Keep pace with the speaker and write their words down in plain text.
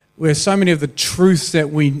where so many of the truths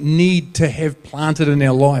that we need to have planted in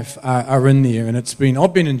our life are in there. And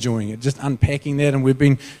I've been enjoying it, just unpacking that, and we've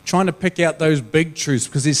been trying to pick out those big truths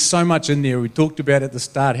because there's so much in there. We talked about at the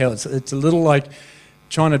start how it's a little like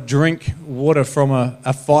trying to drink water from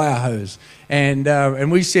a fire hose.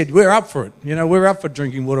 And we said, we're up for it. We're up for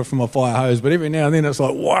drinking water from a fire hose. But every now and then it's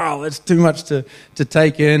like, wow, that's too much to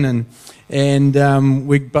take in.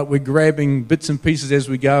 But we're grabbing bits and pieces as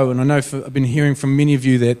we go. And I know I've been hearing from many of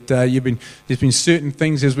you that there's been certain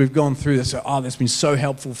things as we've gone through that say, that's been so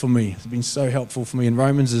helpful for me. It's been so helpful for me. And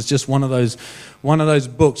Romans is just one of those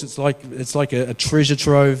books. It's like a treasure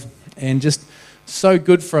trove, and just so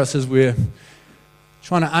good for us as we're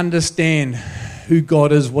trying to understand who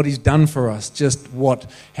God is, what He's done for us, just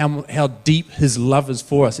how deep His love is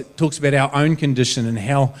for us. It talks about our own condition and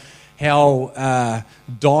how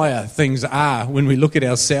dire things are when we look at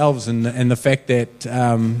ourselves and the fact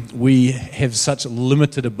that we have such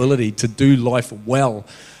limited ability to do life well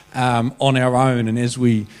on our own. And as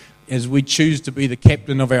we choose to be the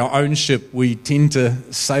captain of our own ship, we tend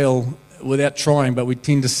to sail without trying, but we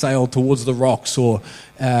tend to sail towards the rocks, or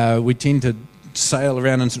we tend to sail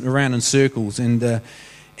around in circles,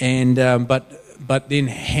 but then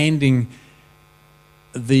handing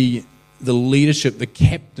the leadership, the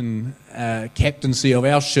captaincy of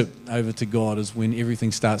our ship over to God is when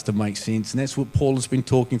everything starts to make sense. And that's what Paul has been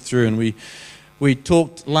talking through. And we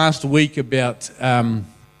talked last week about how,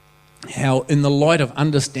 in the light of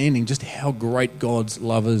understanding just how great God's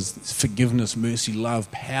love is, forgiveness, mercy, love,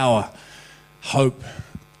 power, hope,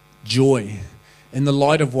 joy, in the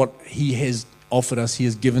light of what He has offered us, He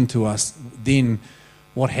has given to us, then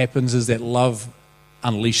what happens is that love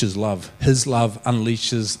unleashes love. His love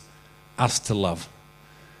unleashes us to love,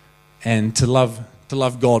 and to love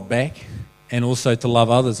God back, and also to love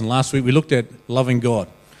others. And last week we looked at loving God,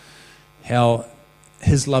 how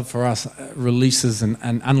His love for us releases and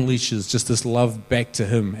unleashes just this love back to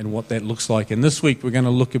Him, and what that looks like. And this week we're going to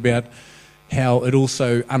look about how it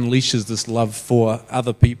also unleashes this love for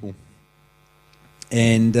other people.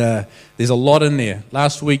 And there's a lot in there.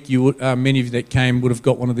 Last week, many of you that came would have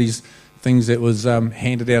got one of these things that was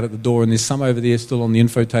handed out at the door, and there's some over there still on the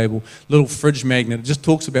info table. Little fridge magnet. It just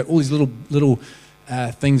talks about all these little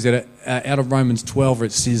things that are out of Romans 12, where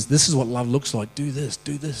it says, this is what love looks like. Do this,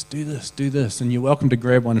 do this, do this, do this. And you're welcome to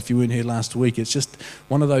grab one if you weren't here last week. It's just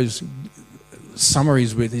one of those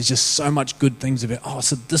summaries where there's just so much good things about,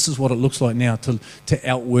 so this is what it looks like now to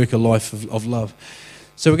outwork a life of love.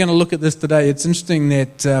 So we're going to look at this today. It's interesting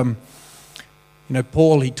that,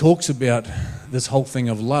 Paul, he talks about this whole thing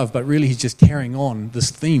of love, but really he's just carrying on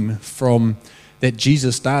this theme from that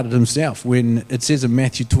Jesus started himself, when it says in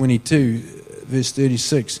Matthew 22, verse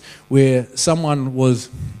 36, where someone was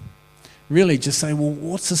really just saying, well,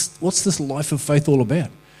 what's this life of faith all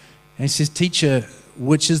about? And he says, teacher,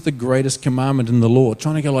 which is the greatest commandment in the law?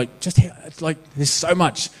 Trying to go it's like there's so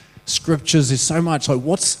much scriptures, there's so much,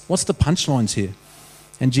 what's the punchlines here?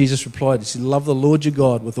 And Jesus replied, he said, love the Lord your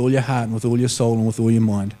God with all your heart and with all your soul and with all your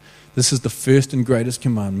mind. This is the first and greatest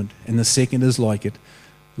commandment, and the second is like it.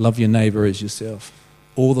 Love your neighbor as yourself.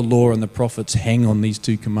 All the law and the prophets hang on these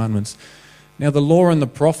two commandments. Now, the law and the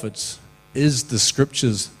prophets is the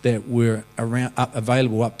scriptures that were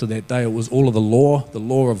available up to that day. It was all of the law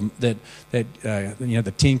of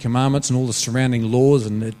the Ten Commandments and all the surrounding laws,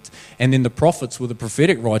 and then the prophets were the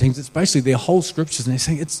prophetic writings. It's basically their whole scriptures, and they're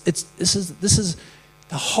saying this is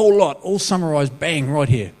the whole lot, all summarized, bang, right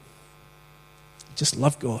here. Just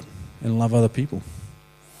love God and love other people.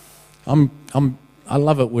 I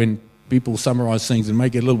love it when people summarize things and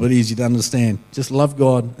make it a little bit easier to understand. Just love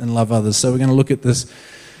God and love others. So we're going to look at this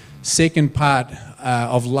second part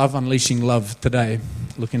of love, unleashing love today,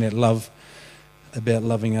 looking at love, about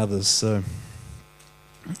loving others. So,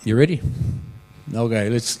 you ready? Okay,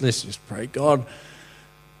 let's just pray. God,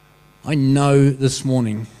 I know this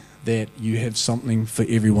morning that you have something for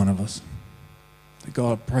every one of us.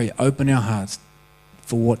 God, I pray, open our hearts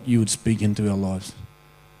for what you would speak into our lives.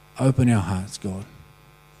 Open our hearts, God.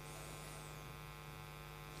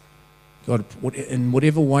 God, in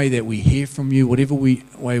whatever way that we hear from you, whatever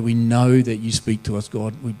way we know that you speak to us,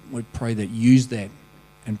 God, we pray that use that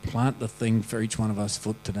and plant the thing for each one of us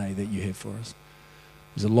for today that you have for us.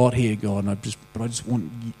 There's a lot here, God, I just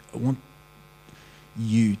want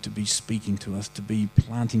you to be speaking to us, to be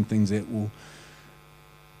planting things that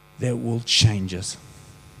will change us.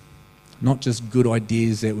 Not just good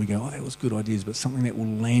ideas that we go, that was good ideas, but something that will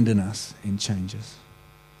land in us and change us.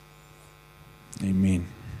 Amen.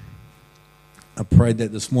 I prayed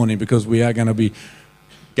that this morning because we are going to be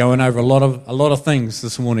going over a lot of things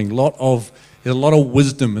this morning. There's a lot of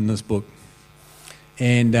wisdom in this book.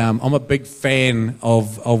 And I'm a big fan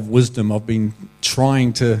of wisdom. I've been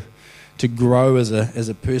trying to grow as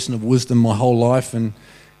a person of wisdom my whole life and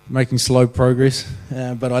making slow progress.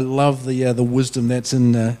 But I love the wisdom that's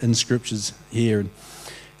in scriptures here.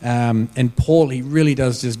 And Paul, he really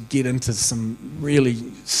does just get into some really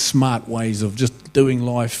smart ways of just doing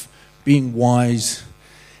life, being wise.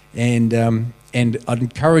 And I'd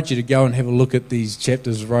encourage you to go and have a look at these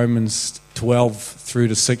chapters, Romans 12 through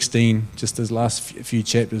to 16, just those last few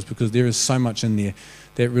chapters, because there is so much in there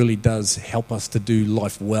that really does help us to do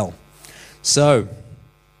life well. So,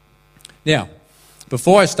 now,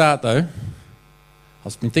 before I start though,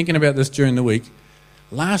 I've been thinking about this during the week.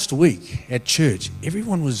 Last week at church,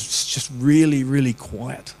 everyone was just really, really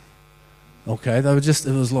quiet. Okay, they were just,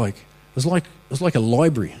 it was like a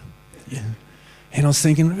library. Yeah. And I was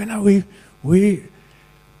thinking, you know,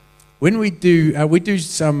 when we do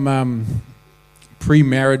some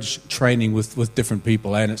pre-marriage training with different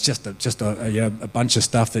people, and it's just a bunch of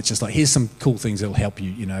stuff that's just like, here's some cool things that'll help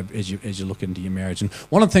you, you know, as you look into your marriage. And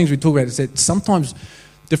one of the things we talk about is that sometimes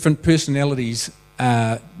different personalities,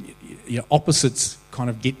 opposites kind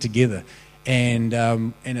of get together. And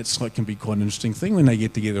it's like can be quite an interesting thing when they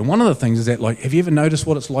get together. And one of the things is that, like, have you ever noticed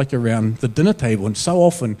what it's like around the dinner table? And so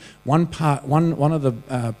often, one of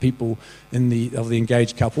the people of the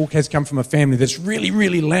engaged couple has come from a family that's really,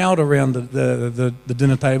 really loud around the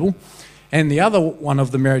dinner table, and the other one of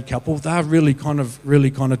the married couple, they're really kind of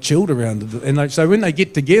chilled around it. And so when they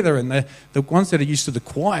get together, and the ones that are used to the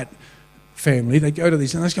quiet family, they go to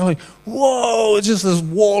these and they go like, whoa, it's just this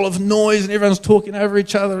wall of noise and everyone's talking over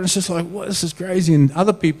each other, and it's just like, what, this is crazy. And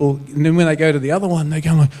other people, and then when they go to the other one, they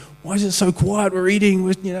go like, why is it so quiet? We're eating,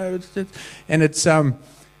 and it's and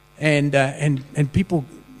people,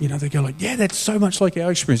 they go like, yeah, that's so much like our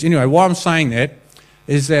experience. Anyway, why I'm saying that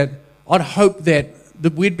is that I'd hope that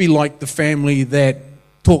we'd be like the family that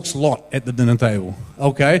talks a lot at the dinner table.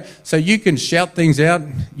 Okay, so you can shout things out,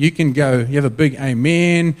 you can go, you have a big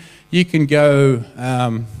amen. You can go,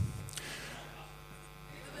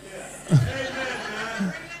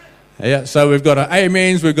 yeah, so we've got our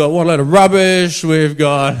amens, we've got one load of rubbish, we've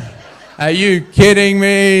got, are you kidding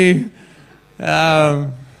me?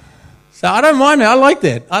 So I don't mind it, I like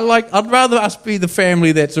that. I'd rather us be the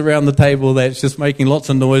family that's around the table that's just making lots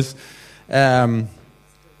of noise.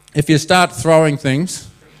 If you start throwing things,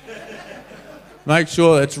 make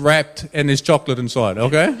sure it's wrapped and there's chocolate inside,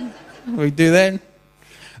 okay? We do that?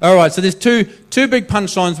 All right, so there's two big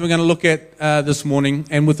punchlines we're going to look at this morning,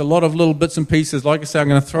 and with a lot of little bits and pieces. Like I say, I'm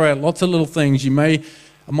going to throw out lots of little things. My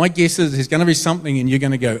guess is there's going to be something, and you're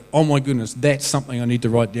going to go, oh my goodness, that's something I need to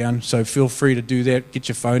write down. So feel free to do that. Get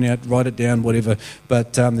your phone out, write it down, whatever.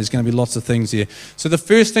 But there's going to be lots of things here. So the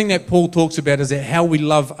first thing that Paul talks about is that how we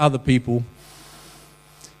love other people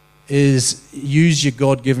is use your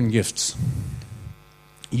God-given gifts.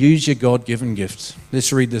 Use your God-given gifts.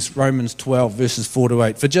 Let's read this, Romans 12, verses 4 to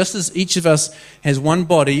 8. For just as each of us has one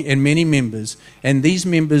body and many members, and these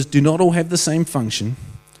members do not all have the same function,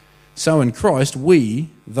 so in Christ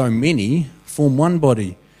we, though many, form one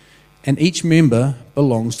body, and each member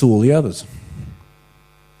belongs to all the others.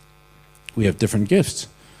 We have different gifts,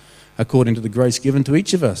 according to the grace given to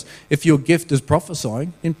each of us. If your gift is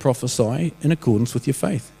prophesying, then prophesy in accordance with your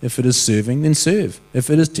faith. If it is serving, then serve. If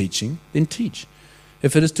it is teaching, then teach.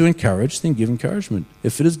 If it is to encourage, then give encouragement.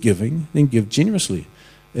 If it is giving, then give generously.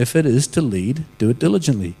 If it is to lead, do it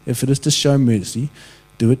diligently. If it is to show mercy,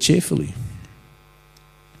 do it cheerfully.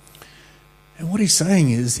 And what he's saying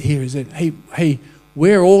is that, hey,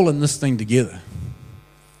 we're all in this thing together.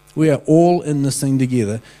 We are all in this thing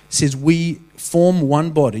together. It says we form one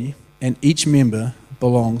body and each member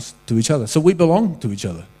belongs to each other. So we belong to each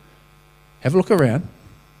other. Have a look around.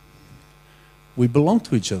 We belong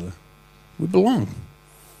to each other. We belong.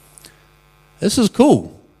 This is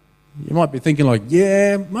cool. You might be thinking like,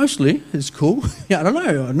 yeah, mostly it's cool. Yeah, I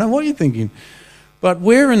don't know what you're thinking. But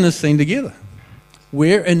we're in this thing together.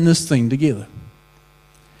 We're in this thing together.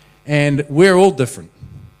 And we're all different.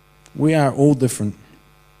 We are all different.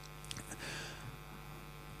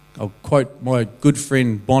 I'll quote my good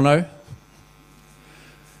friend Bono. He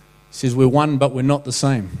says, we're one but we're not the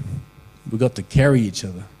same. We've got to carry each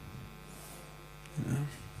other. You know?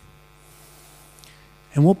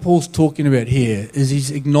 And what Paul's talking about here is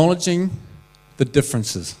he's acknowledging the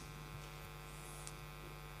differences.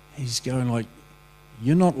 He's going like,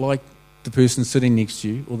 you're not like the person sitting next to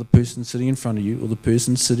you, or the person sitting in front of you, or the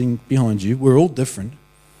person sitting behind you. We're all different.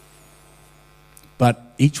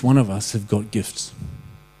 But each one of us have got gifts.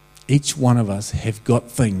 Each one of us have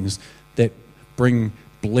got things that bring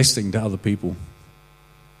blessing to other people.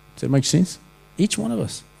 Does that make sense? Each one of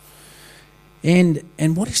us. And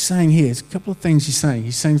what he's saying here is a couple of things he's saying.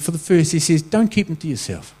 He's saying, for the first, he says, don't keep them to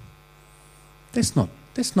yourself. That's not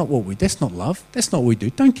that's not love. That's not what we do.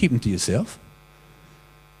 Don't keep them to yourself.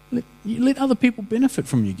 Let other people benefit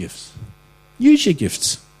from your gifts. Use your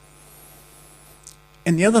gifts.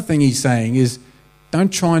 And the other thing he's saying is,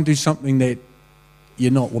 don't try and do something that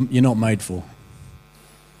you're not made for.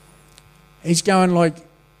 He's going like,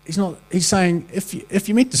 he's saying, if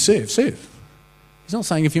you're meant to serve. He's not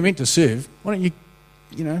saying if you're meant to serve, why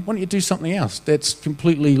don't you do something else that's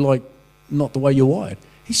completely like not the way you're wired.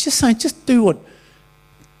 He's just saying, just do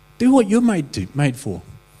what you're made for.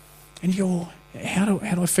 And you go, how do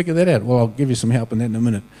I figure that out? Well, I'll give you some help in that in a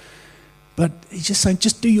minute. But he's just saying,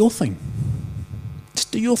 just do your thing.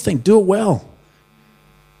 Just do your thing. Do it well.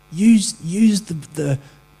 Use the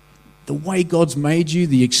way God's made you,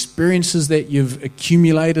 the experiences that you've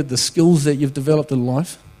accumulated, the skills that you've developed in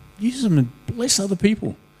life. Use them and bless other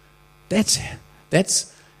people. That's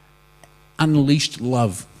unleashed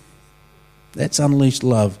love. That's unleashed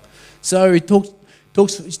love. So he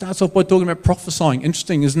starts off by talking about prophesying.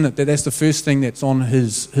 Interesting, isn't it? That's the first thing that's on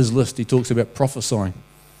his list. He talks about prophesying.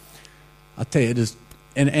 I tell you, it is.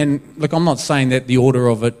 And look, I'm not saying that the order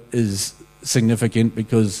of it is significant,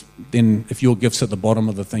 because then if your gift's at the bottom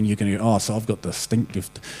of the thing, you can go, so I've got the stink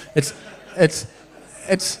gift. It's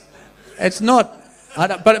not.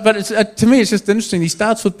 But it's, to me, it's just interesting. He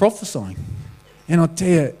starts with prophesying, and I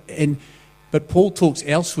tell you, but Paul talks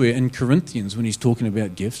elsewhere in Corinthians when he's talking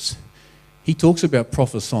about gifts. He talks about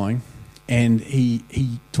prophesying, and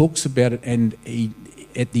he talks about it, and he,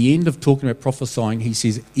 at the end of talking about prophesying, he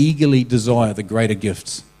says, eagerly desire the greater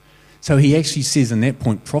gifts. So he actually says in that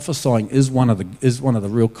point, prophesying is one of the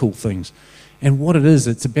real cool things. And what it is,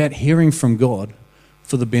 it's about hearing from God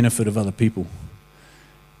for the benefit of other people.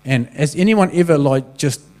 And has anyone ever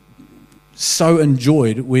just so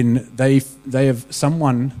enjoyed when they have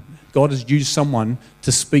someone, God has used someone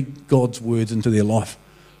to speak God's words into their life?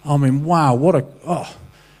 I mean, wow,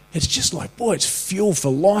 it's just like, boy, it's fuel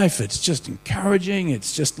for life. It's just encouraging.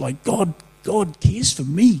 It's just like God cares for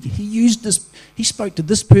me. He used this. He spoke to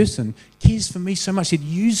this person, cares for me so much.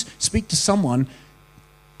 He'd speak to someone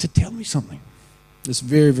to tell me something. It's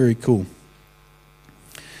very, very cool.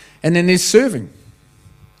 And then there's serving.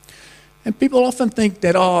 And people often think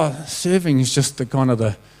that, serving is just the kind of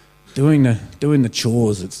the doing the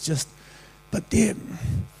chores. It's just, but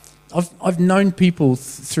I've known people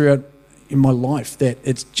throughout in my life that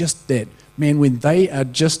it's just that, man, when they are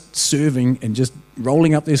just serving and just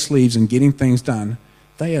rolling up their sleeves and getting things done,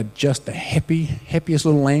 they are just the happiest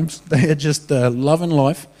little lambs. They are just loving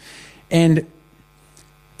life. And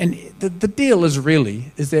the deal is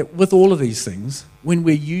that with all of these things, when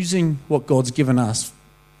we're using what God's given us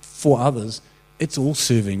for others, it's all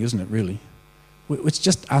serving, isn't it, really? It's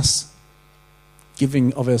just us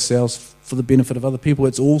giving of ourselves for the benefit of other people.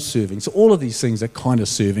 It's all serving. So all of these things are kind of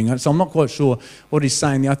serving. So I'm not quite sure what he's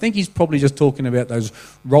saying there. I think he's probably just talking about those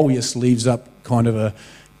roll your sleeves up kind of a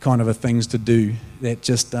things to do that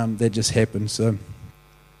just happen. So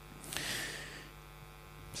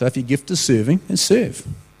if your gift is serving, then serve.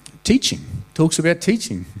 Teaching. Talks about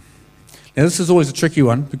teaching. Now this is always a tricky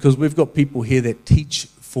one, because we've got people here that teach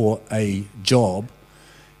for a job,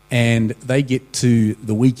 and they get to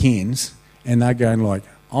the weekends and they're going like,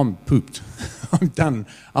 I'm pooped.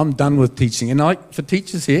 I'm done with teaching. And for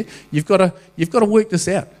teachers here, you've got to work this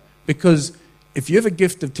out, because if you have a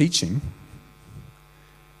gift of teaching,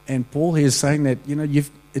 and Paul here is saying that,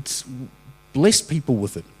 it's blessed people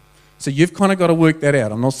with it. So you've kind of got to work that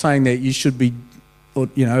out. I'm not saying that you should be,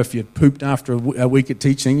 if you're pooped after a week at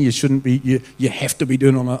teaching, you shouldn't be. You have to be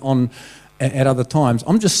doing on at other times.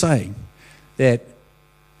 I'm just saying that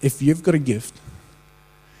if you've got a gift,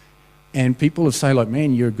 and people have say like,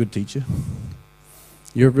 man, you're a good teacher,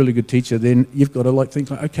 you're a really good teacher, then you've got to think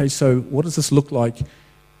like, okay, so what does this look like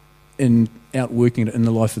in out working in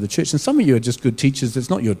the life of the church? And some of you are just good teachers. It's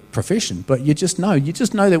not your profession, but you just know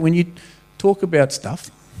that when you talk about stuff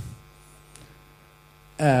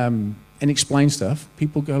and explain stuff,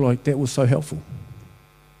 people go like, that was so helpful.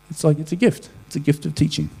 It's like, it's a gift. It's a gift of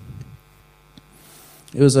teaching.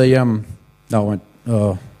 There was a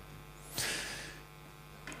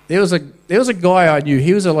guy I knew.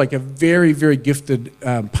 He was a very, very gifted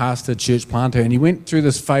pastor, church planter, and he went through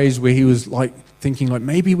this phase where he was thinking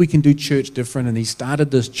maybe we can do church different. And he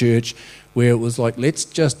started this church where it was like, let's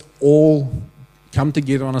just all come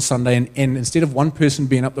together on a Sunday, and instead of one person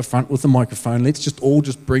being up the front with the microphone, let's just all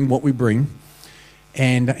bring what we bring.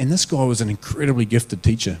 And this guy was an incredibly gifted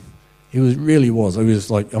teacher. He really was. He was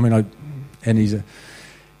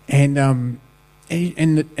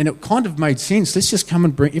And it kind of made sense. Let's just come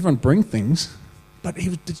and bring things. But he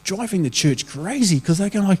was driving the church crazy because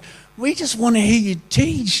they're going like, we just want to hear you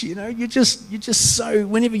teach. You know, you're just so.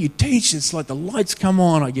 Whenever you teach, it's like the lights come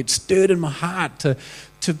on. I get stirred in my heart to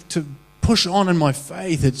push on in my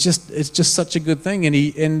faith. It's just such a good thing.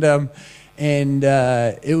 And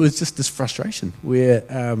it was just this frustration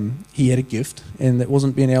where he had a gift and that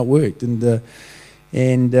wasn't being outworked.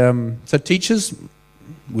 So teachers,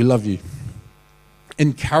 we love you.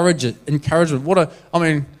 Encouragement.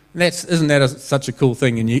 Isn't that such a cool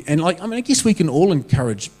thing? I guess we can all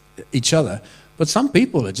encourage each other, but some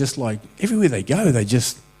people are just like everywhere they go, they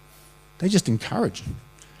just encourage.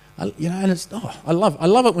 I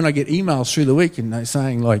love it when I get emails through the week and they're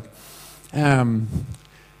saying like,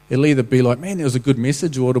 it'll either be like, man, there was a good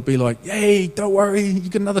message, or it'll be like, hey, don't worry, you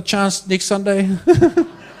get another chance next Sunday.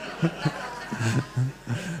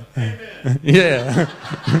 Yeah.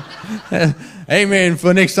 Amen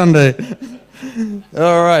for next Sunday.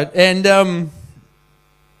 All right. And,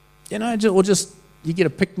 or just you get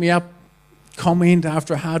a pick-me-up comment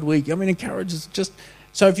after a hard week. Encourage is just...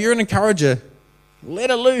 So if you're an encourager,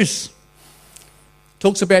 let it loose.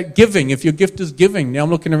 Talks about giving, if your gift is giving. Now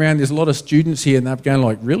I'm looking around, there's a lot of students here and they're going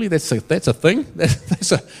like, really? That's a thing?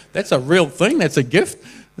 That's a real thing? That's a gift?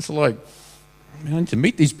 It's like, I need to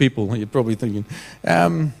meet these people, you're probably thinking.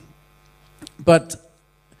 But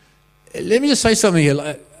let me just say something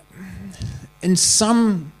here. In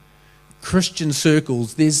some Christian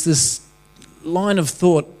circles, there's this line of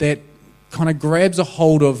thought that kind of grabs a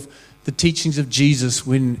hold of the teachings of Jesus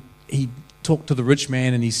when he talked to the rich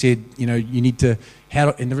man and he said, you need to,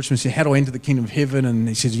 and the rich man said, how do I enter the kingdom of heaven? And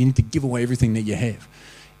he says, you need to give away everything that you have.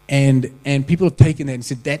 And people have taken that and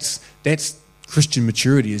said, that's Christian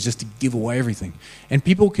maturity, is just to give away everything. And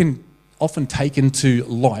people can often take into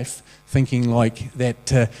life thinking like that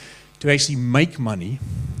to actually make money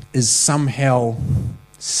is somehow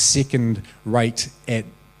second rate at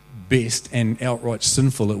best and outright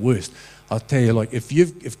sinful at worst. I'll tell you, like,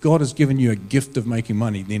 if God has given you a gift of making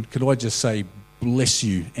money, then could I just say, bless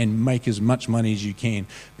you and make as much money as you can,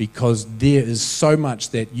 because there is so much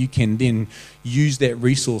that you can then use that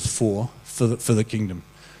resource for the kingdom.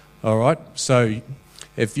 All right? So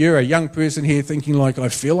if you're a young person here thinking like, I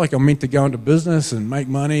feel like I'm meant to go into business and make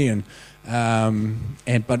money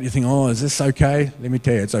but you think, oh, is this okay? Let me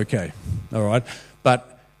tell you, it's okay. All right?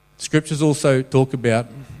 But scriptures also talk about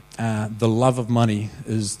the love of money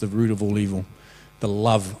is the root of all evil. The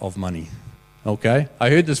love of money. Okay?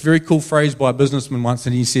 I heard this very cool phrase by a businessman once,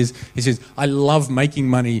 and he says, I love making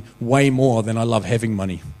money way more than I love having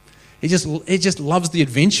money. He just loves the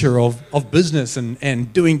adventure of business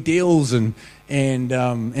and doing deals and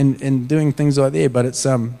doing things like that. But it's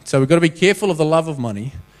so we've got to be careful of the love of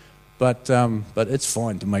money. But it's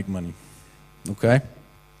fine to make money, okay?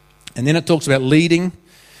 And then it talks about leading,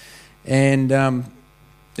 and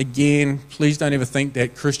again, please don't ever think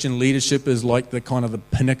that Christian leadership is like the kind of the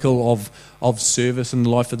pinnacle of service in the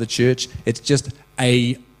life of the church. It's just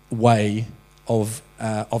a way of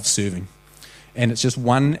serving, and it's just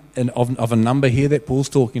one of a number here that Paul's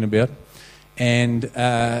talking about. And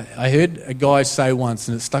I heard a guy say once,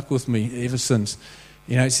 and it stuck with me ever since.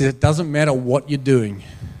 He said it doesn't matter what you're doing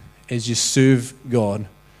as you serve God,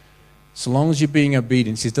 so long as you're being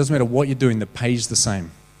obedient. It doesn't matter what you're doing, the pay's the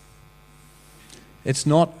same. It's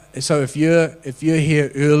not, so if you're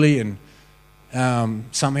here early and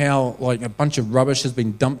somehow like a bunch of rubbish has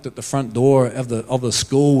been dumped at the front door of the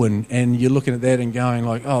school and you're looking at that and going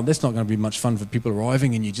like, oh, that's not going to be much fun for people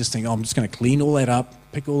arriving, and you just think, oh, I'm just going to clean all that up,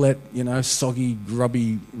 pick all that, soggy,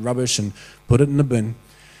 grubby rubbish and put it in the bin.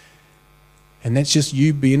 And that's just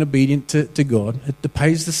you being obedient to God. The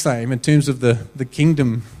pay's the same in terms of the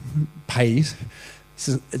kingdom pays.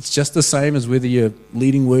 It's just the same as whether you're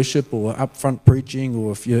leading worship or up front preaching,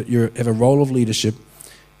 or if you have a role of leadership.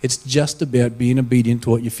 It's just about being obedient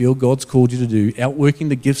to what you feel God's called you to do, outworking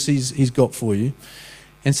the gifts He's got for you.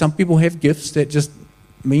 And some people have gifts that just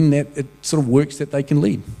mean that it sort of works that they can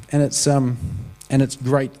lead. And it's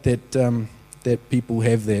great that people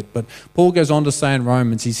have that. But Paul goes on to say in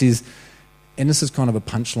Romans, he says, and this is kind of a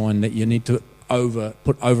punchline that you need to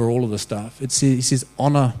put over all of the stuff. He says,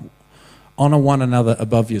 honor one another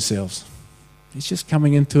above yourselves. He's just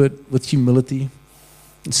coming into it with humility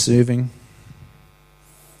and serving.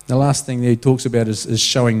 The last thing that he talks about is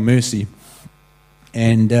showing mercy.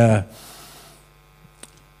 And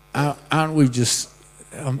aren't we just...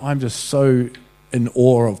 I'm just so in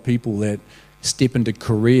awe of people that step into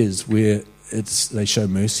careers where they show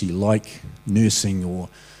mercy, like nursing or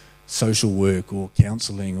social work or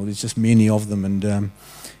counselling, or there's just many of them,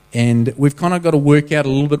 And we've kind of got to work out a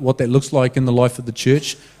little bit what that looks like in the life of the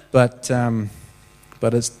church, but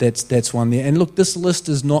that's one there. And look, this list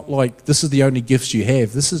is not like this is the only gifts you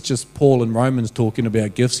have. This is just Paul in Romans talking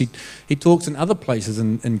about gifts. He talks in other places,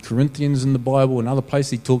 in Corinthians in the Bible, and other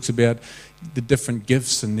places he talks about the different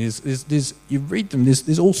gifts. And there's you read them.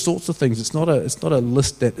 There's all sorts of things. It's not a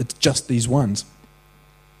list that it's just these ones.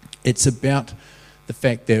 It's about the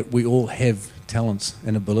fact that we all have talents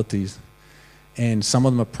and abilities. And some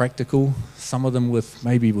of them are practical, some of them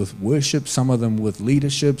with worship, some of them with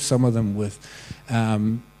leadership, some of them with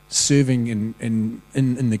serving in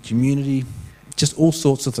the community, just all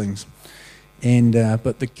sorts of things. And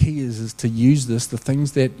but the key is to use the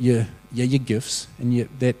things that your gifts, and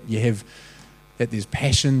that you have, that there's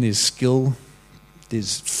passion, there's skill,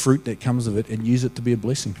 there's fruit that comes of it, and use it to be a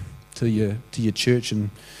blessing to your church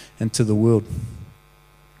and to the world.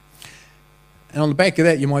 And on the back of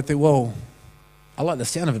that, you might think, well, I like the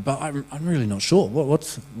sound of it, but I'm really not sure. I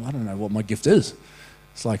don't know what my gift is.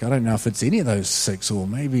 It's like, I don't know if it's any of those 6, or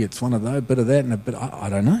maybe it's one of those, a bit of that and a bit, I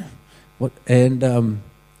don't know.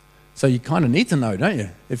 So you kind of need to know, don't you?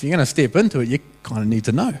 If you're going to step into it, you kind of need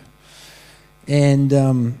to know.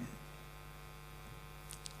 And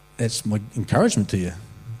that's my encouragement to you,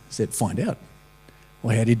 is that find out.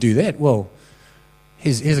 Well, how do you do that? Well,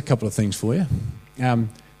 here's a couple of things for you.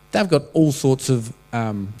 They've got all sorts of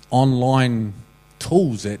online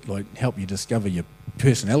tools that like help you discover your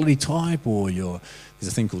personality type, or there's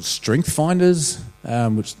a thing called Strength Finders,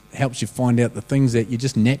 which helps you find out the things that you're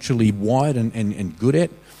just naturally wired and good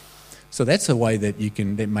at. So that's a way that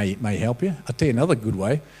that may help you. I'll tell you another good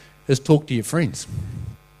way is talk to your friends.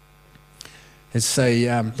 Is say,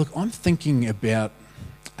 look, I'm thinking about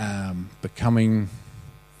becoming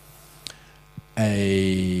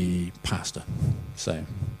a pastor, say.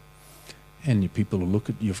 And your people will look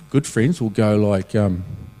at your good friends will go like,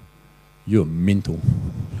 you're mental.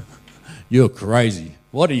 You're crazy.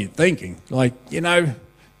 What are you thinking? Like, no,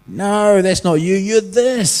 that's not you. You're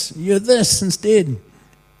this instead.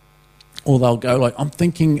 Or they'll go like, I'm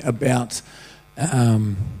thinking about,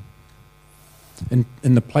 in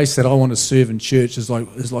the place that I want to serve in church is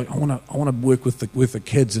like I want to work with the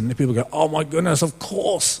kids, and the people go, oh my goodness, of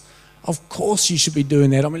course you should be doing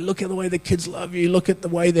that. I mean, look at the way the kids love you. Look at the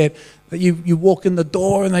way that you walk in the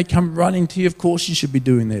door and they come running to you. Of course you should be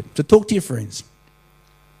doing that. So talk to your friends.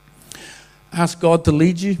 Ask God to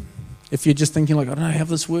lead you. If you're just thinking like, I don't know how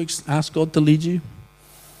this works, ask God to lead you.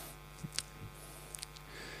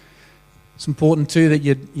 It's important too that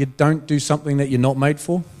you don't do something that you're not made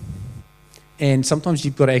for. And sometimes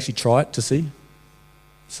you've got to actually try it to see.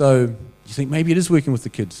 So you think maybe it is working with the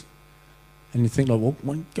kids. And you think like, well,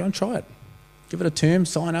 go and try it. Give it a term,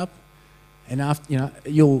 sign up, and after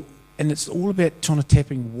and it's all about trying to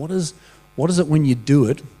tap in what is it when you do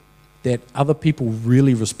it that other people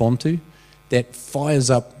really respond to, that fires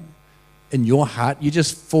up in your heart. You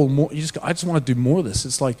just fall more. You just go, I just want to do more of this.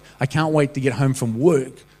 It's like I can't wait to get home from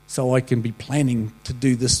work so I can be planning to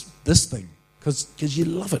do this thing because you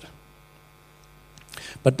love it.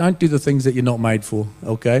 But don't do the things that you're not made for.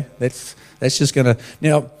 Okay, that's just gonna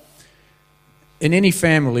now. In any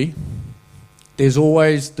family, there's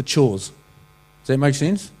always the chores. Does that make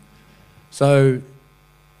sense? So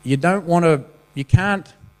you can't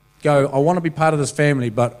go, I want to be part of this family,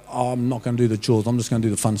 but I'm not going to do the chores. I'm just going to do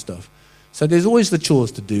the fun stuff. So there's always the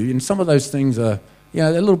chores to do, and some of those things are,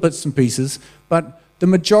 they're little bits and pieces, but the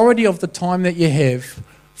majority of the time that you have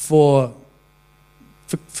for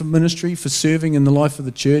ministry, for serving in the life of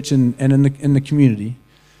the church and in the community,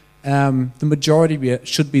 the majority of it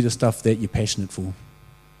should be the stuff that you're passionate for.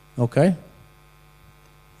 Okay?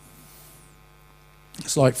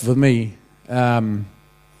 It's like for me,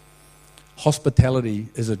 hospitality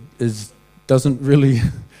doesn't really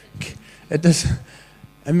it does.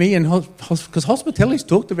 And me and because hospitality is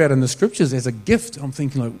talked about in the scriptures as a gift. I'm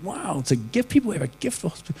thinking like, wow, it's a gift. People have a gift for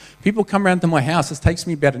hospitality. People come around to my house. It takes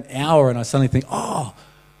me about an hour, and I suddenly think, oh,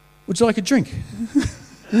 would you like a drink?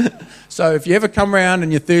 So if you ever come around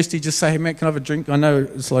and you're thirsty, just say, hey, Matt, can I have a drink? I know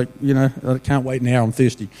it's like, I can't wait an hour, I'm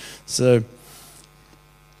thirsty. So,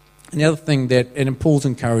 and the other thing and Paul's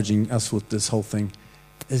encouraging us with this whole thing,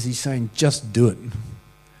 is he's saying, just do it.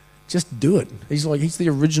 Just do it. He's the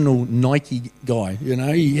original Nike guy,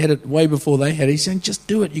 he had it way before they had it. He's saying, just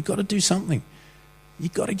do it. You've got to do something.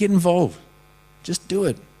 You've got to get involved. Just do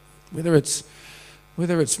it. Whether it's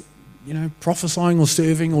prophesying or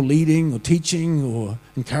serving or leading or teaching or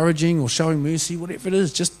encouraging or showing mercy, whatever it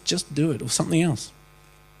is, just do it, or something else.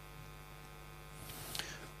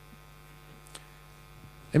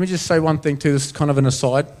 Let me just say one thing too, this is kind of an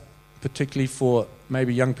aside, particularly for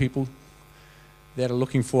maybe young people. that are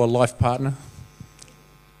looking for a life partner.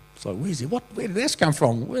 It's like, where did this come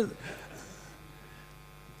from?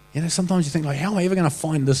 Sometimes you think, like, how am I ever going to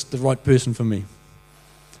find the right person for me?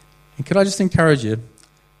 And could I just encourage you,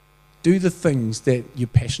 do the things that you're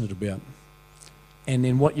passionate about. And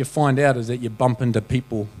then what you find out is that you bump into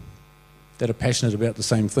people that are passionate about the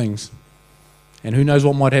same things. And who knows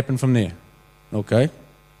what might happen from there. Okay? A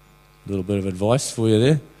little bit of advice for you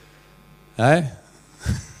there. Hey?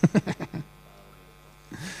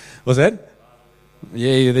 What's that?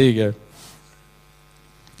 Yeah, there you go.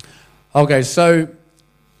 Okay, so,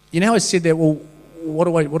 I said that, well, what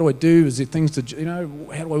do I do? Is there things to,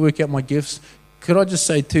 how do I work out my gifts? Could I just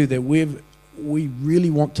say too that we really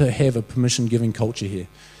want to have a permission-giving culture here.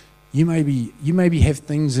 You maybe have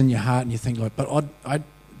things in your heart and you think like, but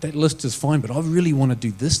that list is fine, but I really want to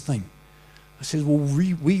do this thing. I said, well,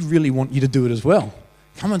 we really want you to do it as well.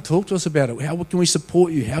 Come and talk to us about it. How can we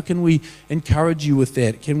support you? How can we encourage you with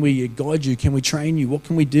that? Can we guide you? Can we train you? What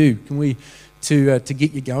can we do? Can we to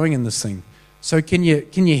get you going in this thing? So can you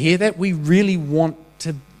hear that? We really want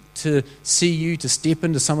to see you to step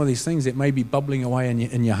into some of these things that may be bubbling away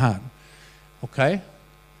in your heart. Okay?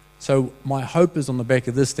 So my hope is on the back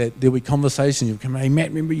of this that there'll be conversation. You'll come, hey, Matt,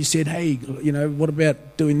 remember you said, hey, what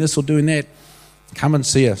about doing this or doing that? Come and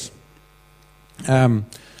see us.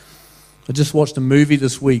 I just watched a movie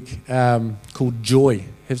this week called Joy.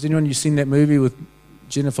 Has anyone of you seen that movie with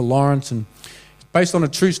Jennifer Lawrence? And it's based on a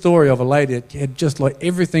true story of a lady that had just like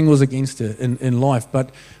everything was against her in life,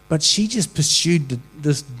 but she just pursued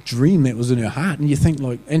this dream that was in her heart. And you think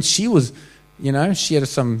like, and she was, she had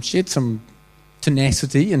some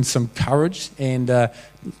tenacity and some courage and a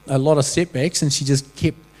lot of setbacks, and she just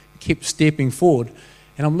kept stepping forward.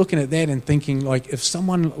 And I'm looking at that and thinking, like, if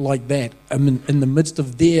someone like that, in the midst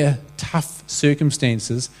of their tough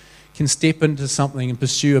circumstances, can step into something and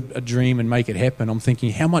pursue a dream and make it happen, I'm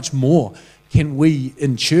thinking, how much more can we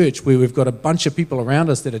in church, where we've got a bunch of people around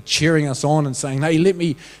us that are cheering us on and saying, hey, let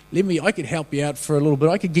me, I could help you out for a little bit.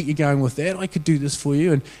 I could get you going with that. I could do this for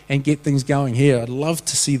you and get things going here. I'd love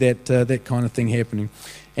to see that kind of thing happening.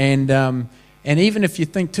 And even if you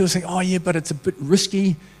think too, say, oh yeah, but it's a bit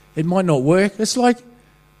risky, it might not work. It's like,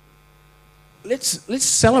 let's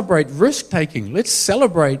celebrate risk taking. Let's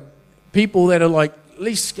celebrate people that are like, at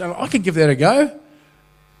least I could give that a go.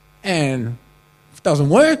 And if it doesn't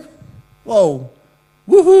work, whoa,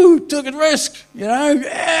 woohoo, took a risk,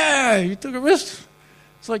 yeah, you took a risk.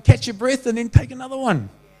 It's like catch your breath and then take another one.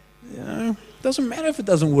 Doesn't matter if it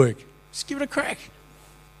doesn't work. Just give it a crack.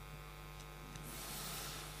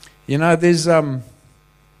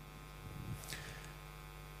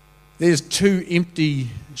 There's 2 empty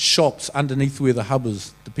shops underneath where the hub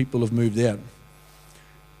is. The people have moved out.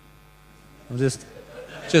 I'm just.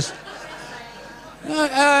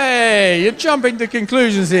 Hey, you're jumping to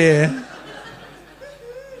conclusions here.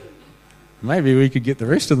 Maybe we could get the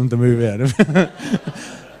rest of them to move out.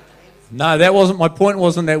 No, that wasn't my point.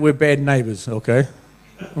 Wasn't that we're bad neighbours? Okay,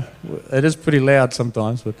 it is pretty loud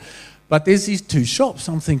sometimes, but there's these 2 shops.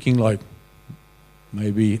 I'm thinking like,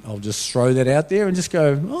 maybe I'll just throw that out there and just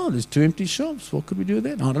go, oh, there's 2 empty shops. What could we do with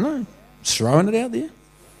that? I don't know. Just throwing it out there.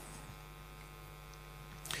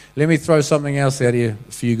 Let me throw something else out here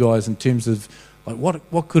for you guys in terms of like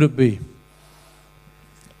what could it be?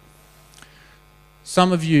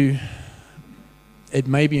 Some of you, it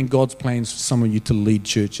may be in God's plans for some of you to lead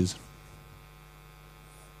churches.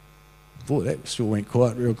 Boy, that sure went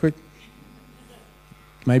quiet real quick.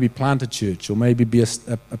 Maybe plant a church or maybe be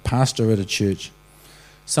a pastor at a church.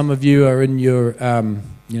 Some of you are in your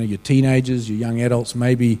your teenagers, your young adults.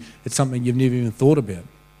 Maybe it's something you've never even thought about.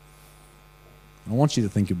 I want you to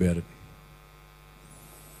think about it.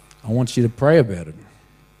 I want you to pray about it.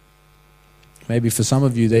 Maybe for some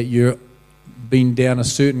of you that you've been down a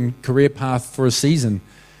certain career path for a season,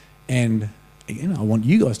 and I want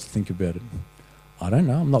you guys to think about it. I don't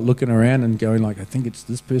know. I'm not looking around and going like, I think it's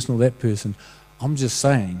this person or that person. I'm just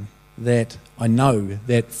saying that I know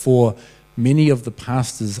that for many of the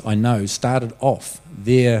pastors I know started off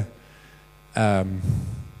their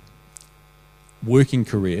working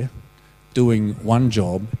career doing one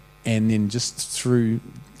job, and then just through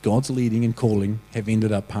God's leading and calling have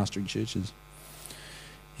ended up pastoring churches.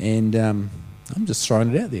 And I'm just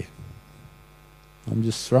throwing it out there.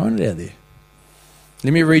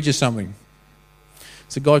 Let me read you something.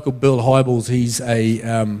 It's a guy called Bill Hybels. He's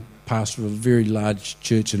a pastor of a very large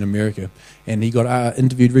church in America, and he got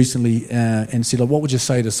interviewed recently and said, what would you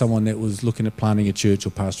say to someone that was looking at planting a church or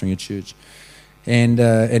pastoring a church? And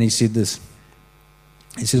he said this.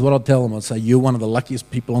 He says, what I'd tell them, I'd say, you're one of the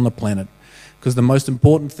luckiest people on the planet because the most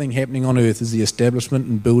important thing happening on earth is the establishment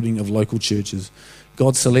and building of local churches.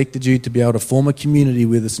 God selected you to be able to form a community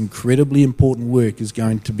where this incredibly important work is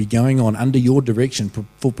going to be going on under your direction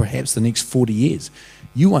for perhaps the next 40 years.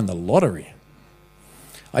 You won the lottery.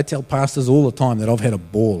 I tell pastors all the time that I've had a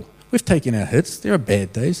ball. We've taken our hits. There are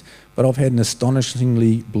bad days, but I've had an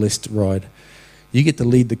astonishingly blessed ride. You get to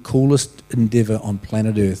lead the coolest endeavour on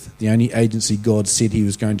planet Earth, the only agency God said he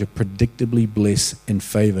was going to predictably bless and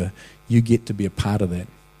favour. You get to be a part of that.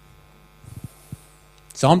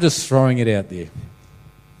 So I'm just throwing it out there.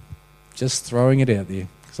 Just throwing it out there.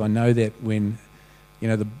 Because I know that when,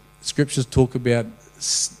 the scriptures talk about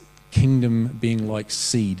kingdom being like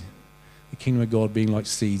seed, the kingdom of God being like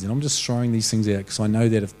seeds. And I'm just throwing these things out because I know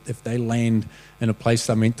that if they land in a place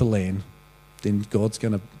they're meant to land, then God's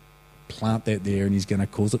going to plant that there and he's going to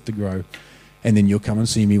cause it to grow. And then you'll come and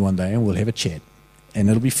see me one day and we'll have a chat. And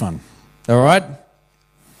it'll be fun. All right?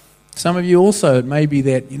 Some of you also, it may be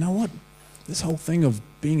that, this whole thing of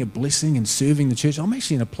being a blessing and serving the church, I'm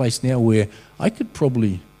actually in a place now where I could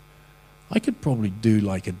probably do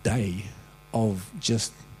like a day of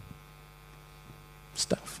just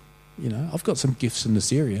stuff. I've got some gifts in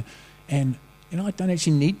this area and, I don't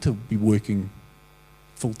actually need to be working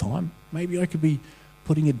full time. Maybe I could be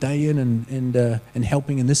putting a day in and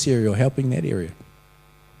helping in this area or helping that area.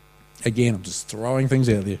 Again, I'm just throwing things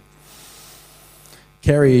out there.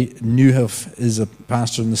 Carey Nieuwhof is a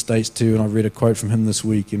pastor in the States too, and I read a quote from him this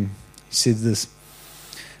week, and he said this: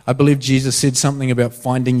 I believe Jesus said something about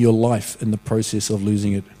finding your life in the process of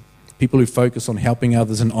losing it. People who focus on helping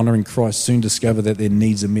others and honouring Christ soon discover that their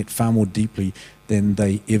needs are met far more deeply than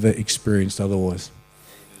they ever experienced otherwise.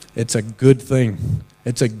 It's a good thing.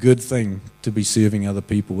 It's a good thing to be serving other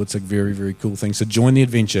people. It's a very, very cool thing. So join the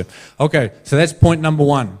adventure. Okay, so that's point number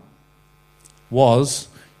one, was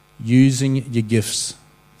using your gifts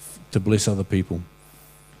to bless other people.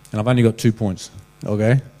 And I've only got 2 points,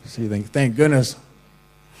 okay? So you think, thank goodness.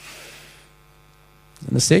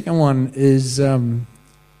 And the second one is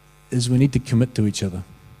we need to commit to each other.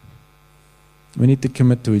 We need to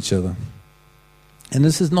commit to each other. And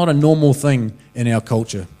this is not a normal thing in our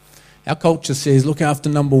culture. Our culture says, look after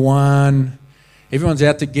number one. Everyone's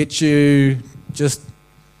out to get you. Just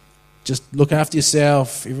look after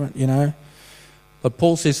yourself. Everyone, But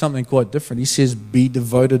Paul says something quite different. He says, be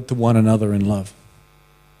devoted to one another in love.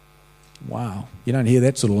 Wow. You don't hear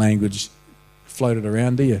that sort of language floated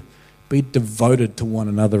around, do you? Be devoted to one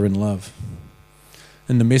another in love.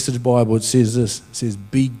 In the Message Bible, it says this. It says,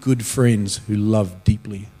 be good friends who love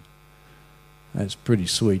deeply. That's pretty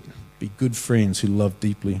sweet. Be good friends who love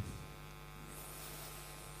deeply.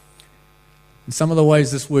 And some of the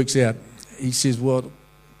ways this works out, he says, well,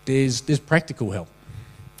 there's practical help.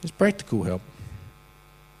 There's practical help.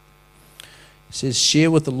 He says,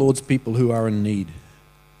 share with the Lord's people who are in need.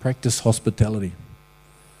 Practice hospitality.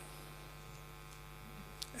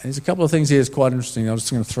 And there's a couple of things here that's quite interesting I'm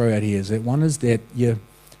just going to throw out here. Is that one is that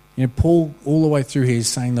Paul all the way through here is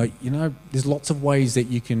saying that, there's lots of ways that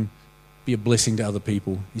you can be a blessing to other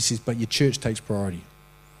people. He says, but your church takes priority.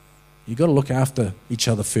 You've got to look after each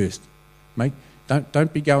other first. Mate,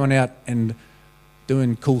 don't be going out and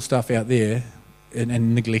doing cool stuff out there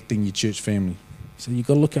and neglecting your church family. So you've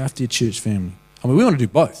got to look after your church family. I mean, we want to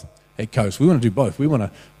do both at Coast. We want to do both. We want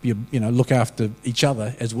to be, look after each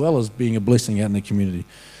other as well as being a blessing out in the community.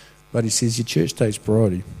 But he says your church takes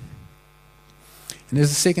priority. And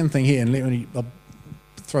there's a second thing here, and I'll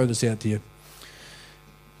throw this out to you,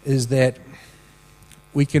 is that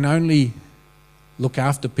we can only look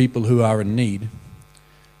after people who are in need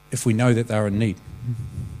if we know that they're in need.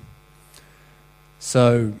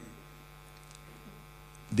 So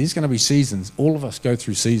there's going to be seasons, all of us go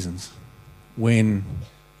through seasons when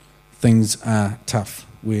things are tough,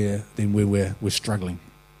 where we're struggling.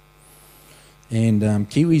 And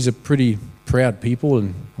Kiwis are pretty proud people,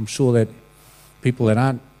 and I'm sure that people that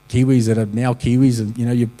aren't Kiwis that are now Kiwis, and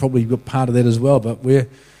you've probably got part of that as well, but we're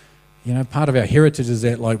part of our heritage is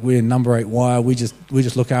that we're number 8 wire, we just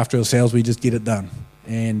look after ourselves, we just get it done.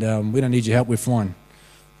 And we don't need your help, we're fine.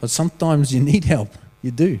 But sometimes you need help,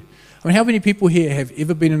 you do. I mean, how many people here have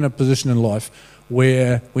ever been in a position in life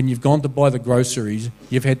where when you've gone to buy the groceries,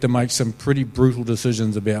 you've had to make some pretty brutal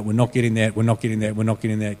decisions about we're not getting that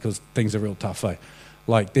because things are real tough, eh?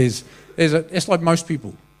 It's like most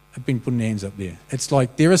people have been putting hands up there. It's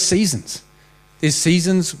like there are seasons. There's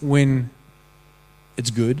seasons when it's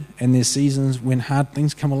good and there's seasons when hard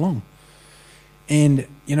things come along. And,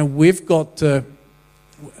 we've got to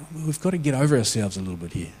get over ourselves a little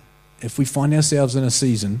bit here. If we find ourselves in a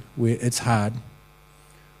season where it's hard,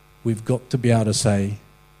 we've got to be able to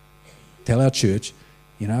tell our church,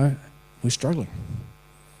 we're struggling.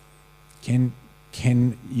 Can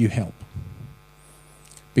you help?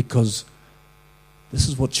 Because this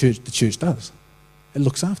is what the church does. It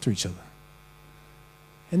looks after each other.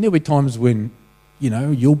 And there'll be times when,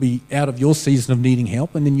 you'll be out of your season of needing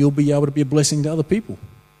help, and then you'll be able to be a blessing to other people.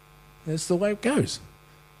 That's the way it goes.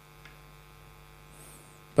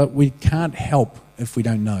 But we can't help if we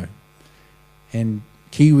don't know. And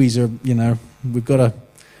Kiwis are, we've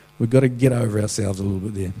got to get over ourselves a little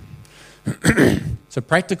bit there. So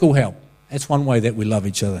practical help. That's one way that we love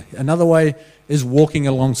each other. Another way is walking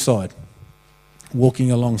alongside. Walking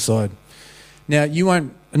alongside. Now,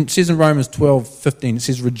 it says in Romans 12:15, it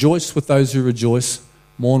says, rejoice with those who rejoice,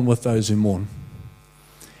 mourn with those who mourn.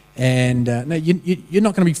 And no, you're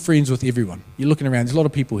not going to be friends with everyone. You're looking around, there's a lot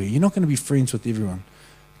of people here. You're not going to be friends with everyone.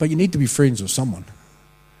 But you need to be friends with someone.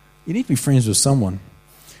 You need to be friends with someone.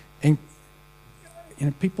 And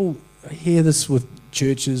people hear this with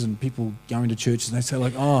churches and people going to churches, and they say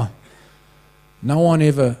like, no one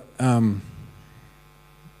ever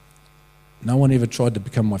tried to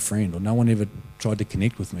become my friend, or no one ever tried to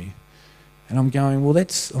connect with me. And I'm going, well,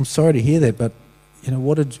 I'm sorry to hear that, but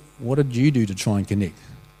what did you do to try and connect?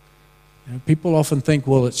 People often think,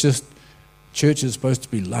 well, it's just church is supposed to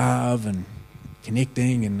be love and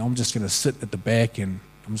connecting, and I'm just going to sit at the back and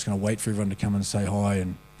I'm just going to wait for everyone to come and say hi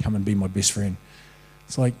and come and be my best friend.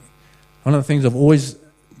 It's like one of the things I've always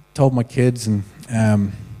told my kids, and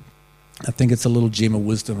I think it's a little gem of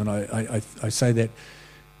wisdom, and I say that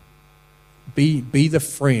be the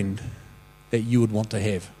friend that you would want to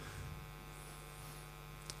have.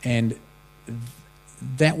 And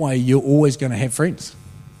that way you're always going to have friends.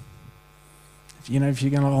 If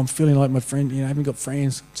you're going, I'm feeling like my friend, I haven't got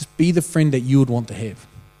friends, just be the friend that you would want to have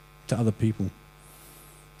to other people.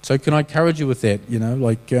 So can I encourage you with that?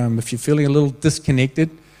 If you're feeling a little disconnected,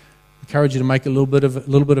 encourage you to make a little bit of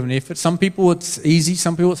an effort. Some people it's easy,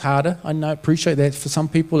 some people it's harder. I know, appreciate that. For some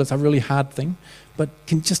people it's a really hard thing, but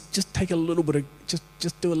can just take a little bit of,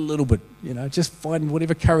 just do a little bit. Just find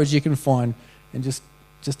whatever courage you can find, and just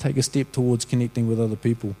take a step towards connecting with other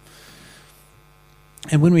people.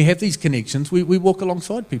 And when we have these connections, we walk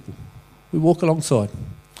alongside people. We walk alongside.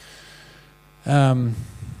 A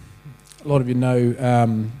lot of you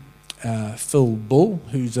know Phil Bull,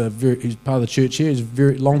 who's part of the church here, is a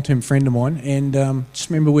very long-term friend of mine. And just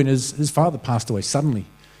remember when his father passed away suddenly,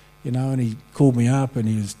 and he called me up and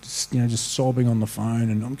he was just sobbing on the phone,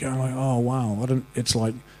 and I'm going like, oh wow,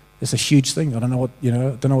 it's a huge thing. I don't know what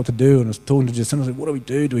to do. And I was talking to Jacinta, I was like, what do we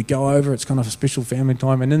do? Do we go over? It's kind of a special family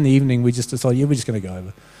time. And in the evening, we just decided, we're just going to go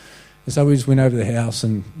over. And so we just went over to the house,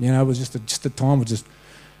 and it was just a time of just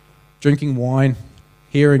drinking wine,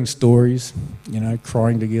 hearing stories,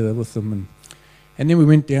 crying together with them. And then we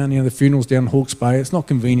went down, the funeral's down Hawke's Bay. It's not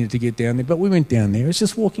convenient to get down there, but we went down there. It's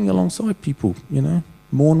just walking alongside people,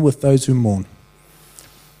 mourn with those who mourn.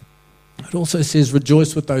 It also says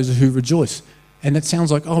rejoice with those who rejoice. And it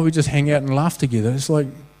sounds like, we just hang out and laugh together. It's like,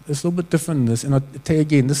 it's a little bit different than this. And I tell you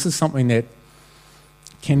again, this is something that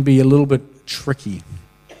can be a little bit tricky,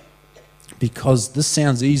 because this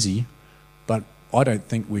sounds easy, but I don't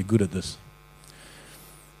think we're good at this.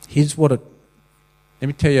 Let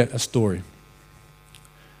me tell you a story.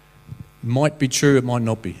 It might be true, it might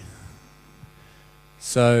not be.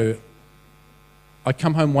 So I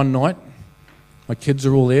come home one night, my kids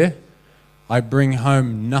are all there. I bring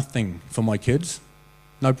home nothing for my kids.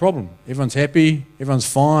 No problem. Everyone's happy, everyone's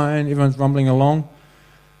fine, everyone's rumbling along.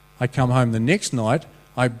 I come home the next night,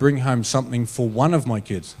 I bring home something for one of my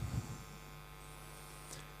kids.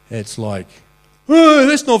 It's like, oh,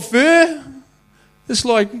 that's not fair. It's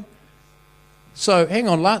like, so hang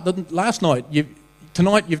on, last night,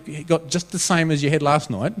 tonight you've got just the same as you had last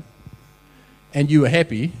night, and you were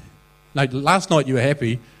happy. No, last night you were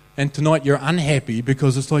happy, and tonight you're unhappy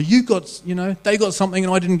because it's like they got something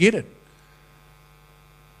and I didn't get it.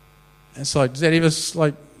 It's like, does that ever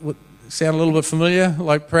sound a little bit familiar?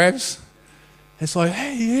 Like perhaps it's like,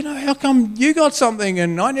 hey, how come you got something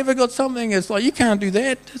and I never got something? It's like, you can't do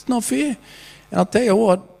that. It's not fair. And I'll tell you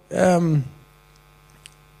what,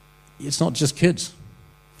 it's not just kids.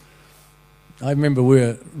 I remember we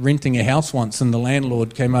were renting a house once, and the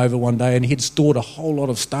landlord came over one day, and he'd stored a whole lot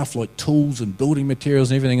of stuff like tools and building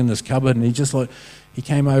materials and everything in this cupboard. And he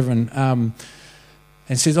came over and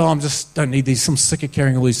says, "Oh, don't need these. I'm sick of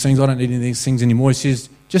carrying all these things. I don't need any of these things anymore." He says,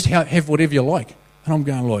 "Just have whatever you like." And I'm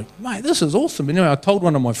going like, "Mate, this is awesome." And I told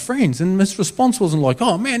one of my friends, and his response wasn't like,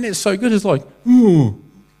 "Oh man, that's so good." It's like, "Oh,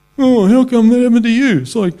 how come that happened to you?"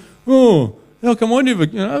 It's like, "Oh, how come I never?"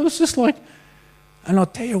 It was just like. And I'll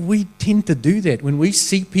tell you, we tend to do that. When we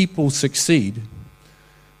see people succeed,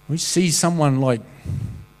 we see someone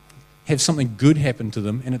have something good happen to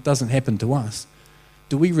them and it doesn't happen to us,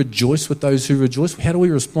 do we rejoice with those who rejoice? How do we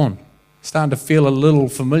respond? Starting to feel a little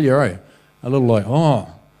familiar, eh? A little like, oh,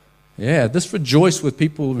 yeah, this rejoice with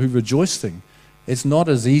people who rejoice thing. It's not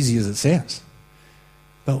as easy as it sounds.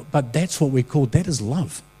 But that's what we're called. That is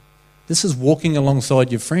love. This is walking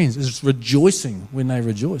alongside your friends. It's rejoicing when they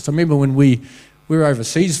rejoice. I remember when we were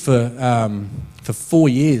overseas for 4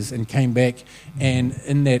 years and came back, and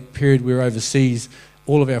in that period we were overseas,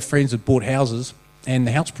 all of our friends had bought houses, and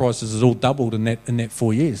the house prices had all doubled in that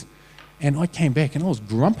 4 years. And I came back and I was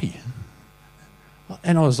grumpy.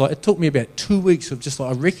 And I was like, it took me about 2 weeks of just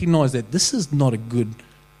like, I recognised that this is not a good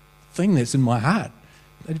thing that's in my heart.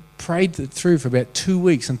 I prayed it through for about 2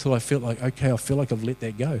 weeks until I felt like, okay, I feel like I've let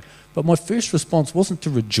that go. But my first response wasn't to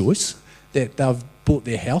rejoice that they've bought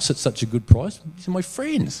their house at such a good price. These are my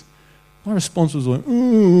friends. My response was like,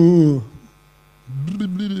 ooh.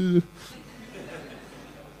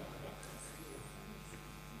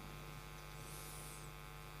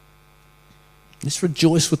 Let's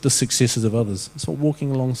rejoice with the successes of others. That's what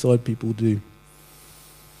walking alongside people do.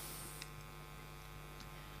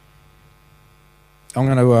 I'm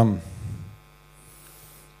going to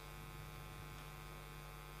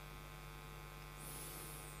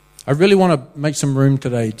I really want to make some room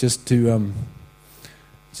today just to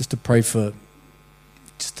pray for,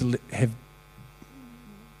 just to have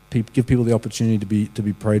people, give people the opportunity to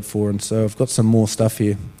be prayed for. And so I've got some more stuff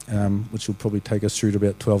here, which will probably take us through to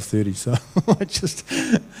about 12:30. So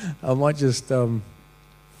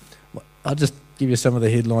I'll just give you some of the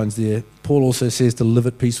headlines there. Paul also says to live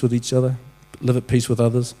at peace with each other, live at peace with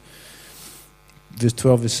others. Verse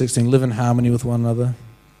 12, verse 16, live in harmony with one another.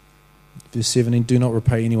 Verse 17, do not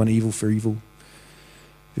repay anyone evil for evil.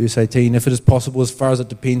 Verse 18, if it is possible, as far as it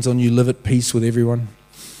depends on you, live at peace with everyone.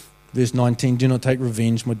 Verse 19, do not take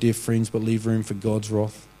revenge, my dear friends, but leave room for God's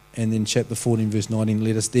wrath. And then chapter 14, verse 19,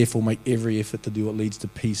 let us therefore make every effort to do what leads to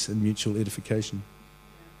peace and mutual edification.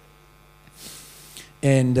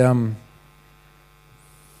 And I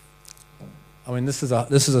mean, this is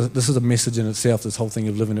a message in itself, this whole thing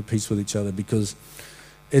of living at peace with each other, because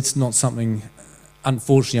it's not something,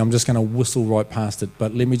 unfortunately, I'm just going to whistle right past it.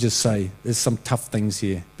 But let me just say, there's some tough things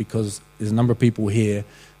here, because there's a number of people here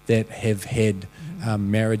that have had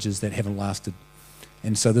marriages that haven't lasted.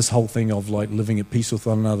 And so this whole thing of like living at peace with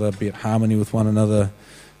one another, be at harmony with one another,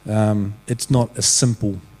 it's not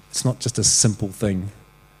just a simple thing.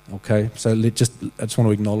 Okay, so I just want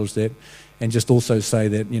to acknowledge that, and just also say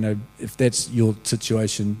that, you know, if that's your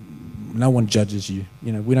situation, no one judges you.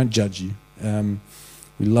 You know, we don't judge you.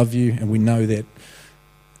 We love you, and we know that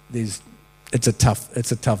it's a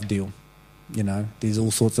tough deal. You know, there's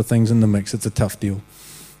all sorts of things in the mix. It's a tough deal.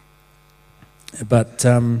 But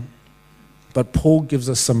Paul gives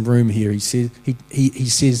us some room here. He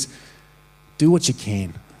says, do what you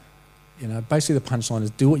can. You know, basically the punchline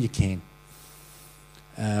is do what you can.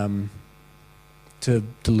 To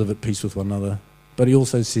live at peace with one another. But he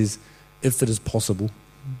also says, if it is possible,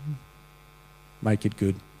 make it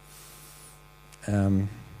good.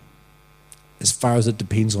 As far as it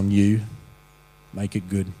depends on you, make it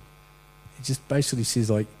good. He just basically says,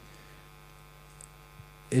 like,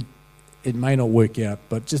 it may not work out,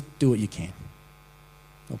 but just do what you can.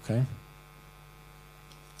 Okay?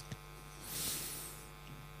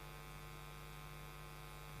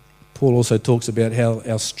 Paul also talks about how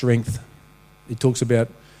our strength, he talks about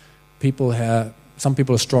how some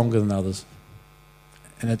people are stronger than others.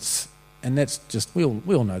 And that's just, we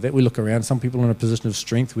all know that. We look around, some people are in a position of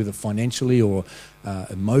strength, whether financially or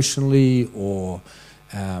emotionally or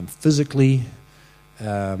physically.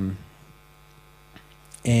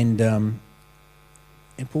 And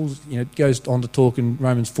Paul, goes on to talk in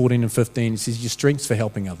Romans 14 and 15. He says, your strength's for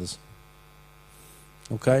helping others.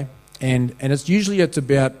 Okay? And it's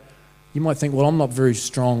about, you might think, well, I'm not very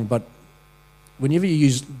strong, but whenever you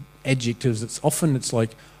use adjectives, it's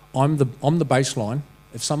like I'm the baseline.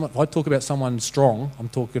 If I talk about someone strong, I'm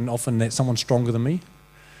talking often that someone's stronger than me.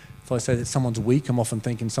 If I say that someone's weak, I'm often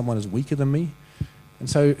thinking someone is weaker than me. And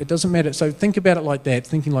so it doesn't matter. So think about it like that,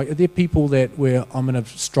 thinking like, are there people where I'm in a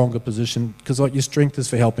stronger position? Because like your strength is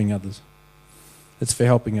for helping others. It's for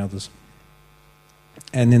helping others.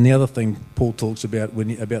 And then the other thing Paul talks about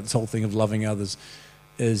about this whole thing of loving others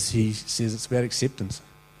is he says it's about acceptance.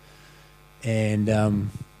 And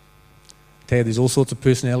tell you, there's all sorts of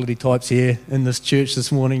personality types here in this church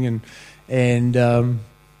this morning, and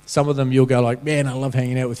some of them you'll go like, man, I love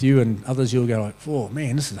hanging out with you, and others you'll go like, oh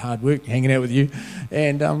man, this is hard work hanging out with you.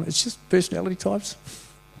 And it's just personality types,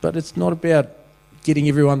 but it's not about getting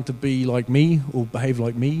everyone to be like me or behave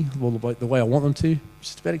like me or the way I want them to. It's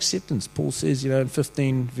just about acceptance. Paul says, in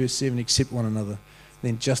 15 verse 7, accept one another.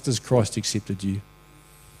 Then just as Christ accepted you.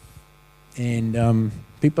 And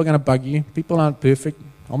people are going to bug you. People aren't perfect.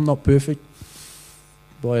 I'm not perfect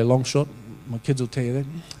by a long shot. My kids will tell you that.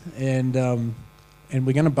 And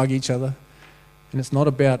we're going to bug each other. And it's not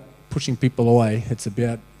about pushing people away. It's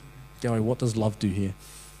about going, what does love do here?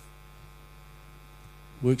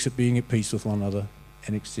 Works at being at peace with one another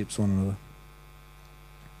and accepts one another.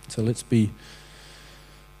 So let's be...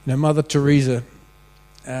 Mother Teresa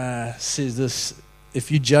says this, if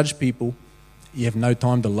you judge people, you have no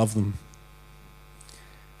time to love them.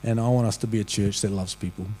 And I want us to be a church that loves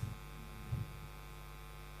people.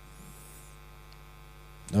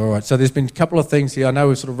 All right, so there's been a couple of things here. I know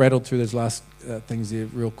we've sort of rattled through those last things there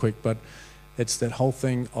real quick, but it's that whole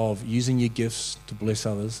thing of using your gifts to bless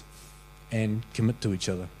others and commit to each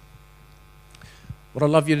other. What I'd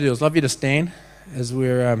love you to do is love you to stand as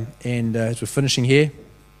we're finishing here.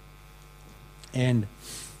 And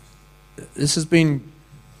this has been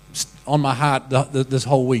on my heart this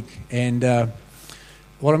whole week. And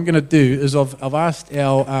what I'm going to do is I've asked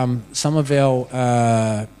some of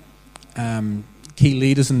our key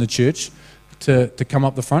leaders in the church to come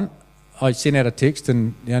up the front. I sent out a text,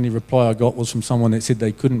 and the only reply I got was from someone that said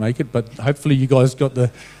they couldn't make it. But hopefully you guys got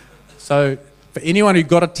the... So for anyone who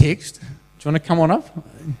got a text, do you want to come on up?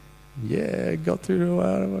 Yeah, got through to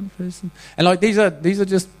one person. And this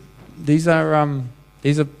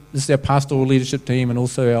is our pastoral leadership team, and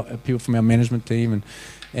also our people from our management team,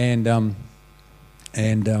 and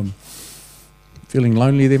feeling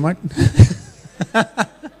lonely there, mate.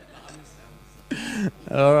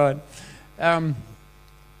 All right.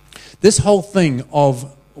 This whole thing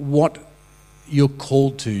of what you're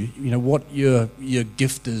called to, what your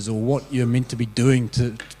gift is, or what you're meant to be doing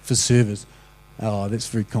for service. Oh, that's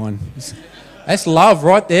very kind. That's love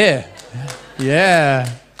right there. Yeah.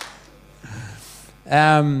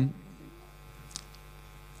 I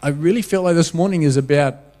really felt like this morning is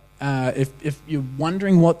about if you're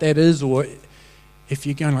wondering what that is, or if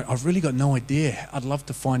you're going like, I've really got no idea, I'd love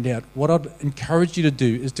to find out. What I'd encourage you to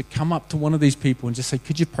do is to come up to one of these people and just say,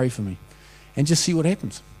 could you pray for me? And just see what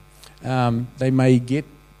happens. They may get,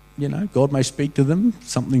 God may speak to them,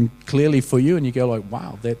 something clearly for you, and you go like,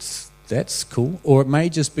 wow, that's cool. Or it may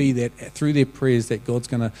just be that through their prayers that God's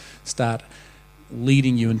going to start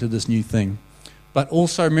leading you into this new thing. But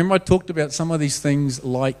also, remember I talked about some of these things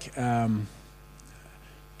like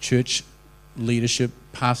church leadership,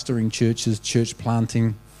 pastoring churches, church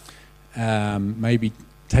planting, maybe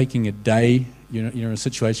taking a day. You're in a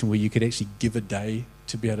situation where you could actually give a day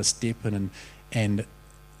to be able to step in and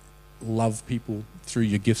love people through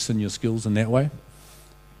your gifts and your skills in that way.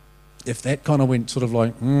 If that kind of went sort of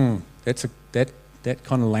like, that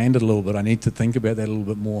kind of landed a little bit, I need to think about that a little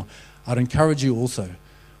bit more. I'd encourage you also,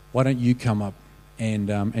 why don't you come up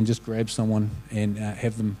and just grab someone and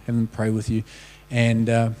have them pray with you.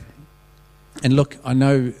 And look, I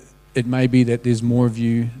know it may be that there's more of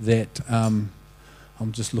you that I'm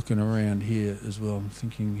just looking around here as well. I'm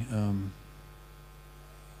thinking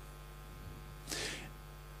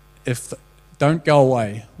don't go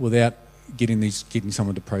away without getting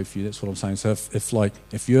someone to pray for you. That's what I'm saying. So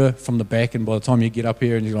if you're from the back and by the time you get up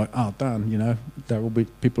here and you're like, oh, done, there will be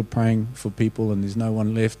people praying for people and there's no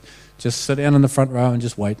one left, just sit down in the front row and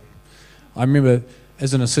just wait. I remember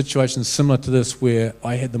as in a situation similar to this where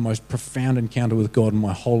I had the most profound encounter with God in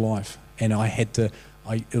my whole life, and it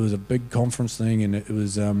was a big conference thing, and it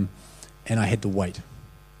was and I had to wait.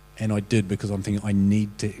 And I did, because I'm thinking I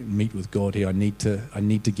need to meet with God here. I need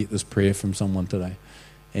to get this prayer from someone today.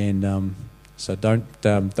 And so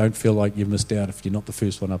don't feel like you've missed out if you're not the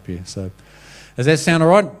first one up here. So does that sound all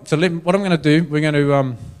right? So what I'm going to do, we're going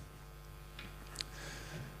to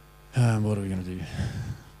what are we going to do?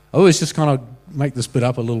 I always just kind of make this bit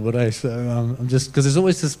up a little bit, eh? So I'm just, because there's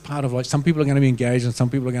always this part of like some people are going to be engaged and some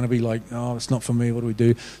people are going to be like, oh, it's not for me. What do we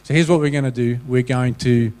do? So here's what we're going to do.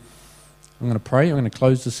 I'm going to pray. I'm going to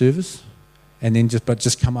close the service, and then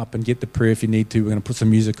just come up and get the prayer if you need to. We're going to put some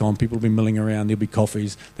music on. People will be milling around. There'll be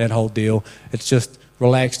coffees, that whole deal. It's just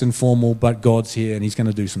relaxed and formal, but God's here and He's going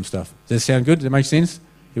to do some stuff. Does that sound good? Does that make sense?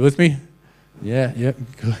 You with me? Yeah.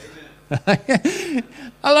 Good.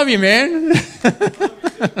 I love you, man.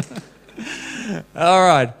 All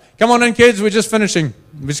right. Come on in, kids. We're just finishing.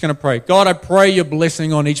 We're just going to pray. God, I pray your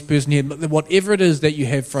blessing on each person here. Whatever it is that you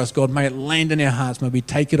have for us, God, may it land in our hearts. May we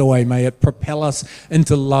take it away. May it propel us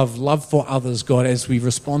into love for others, God, as we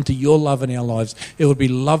respond to your love in our lives. It would be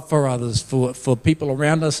love for others, for people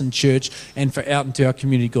around us in church and for out into our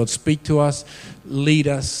community. God, speak to us, lead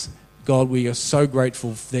us, God, we are so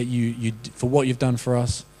grateful that for what you've done for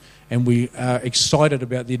us, and we are excited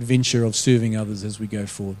about the adventure of serving others as we go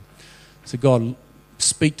forward. So God,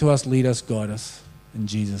 speak to us, lead us, guide us. In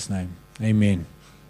Jesus' name, amen.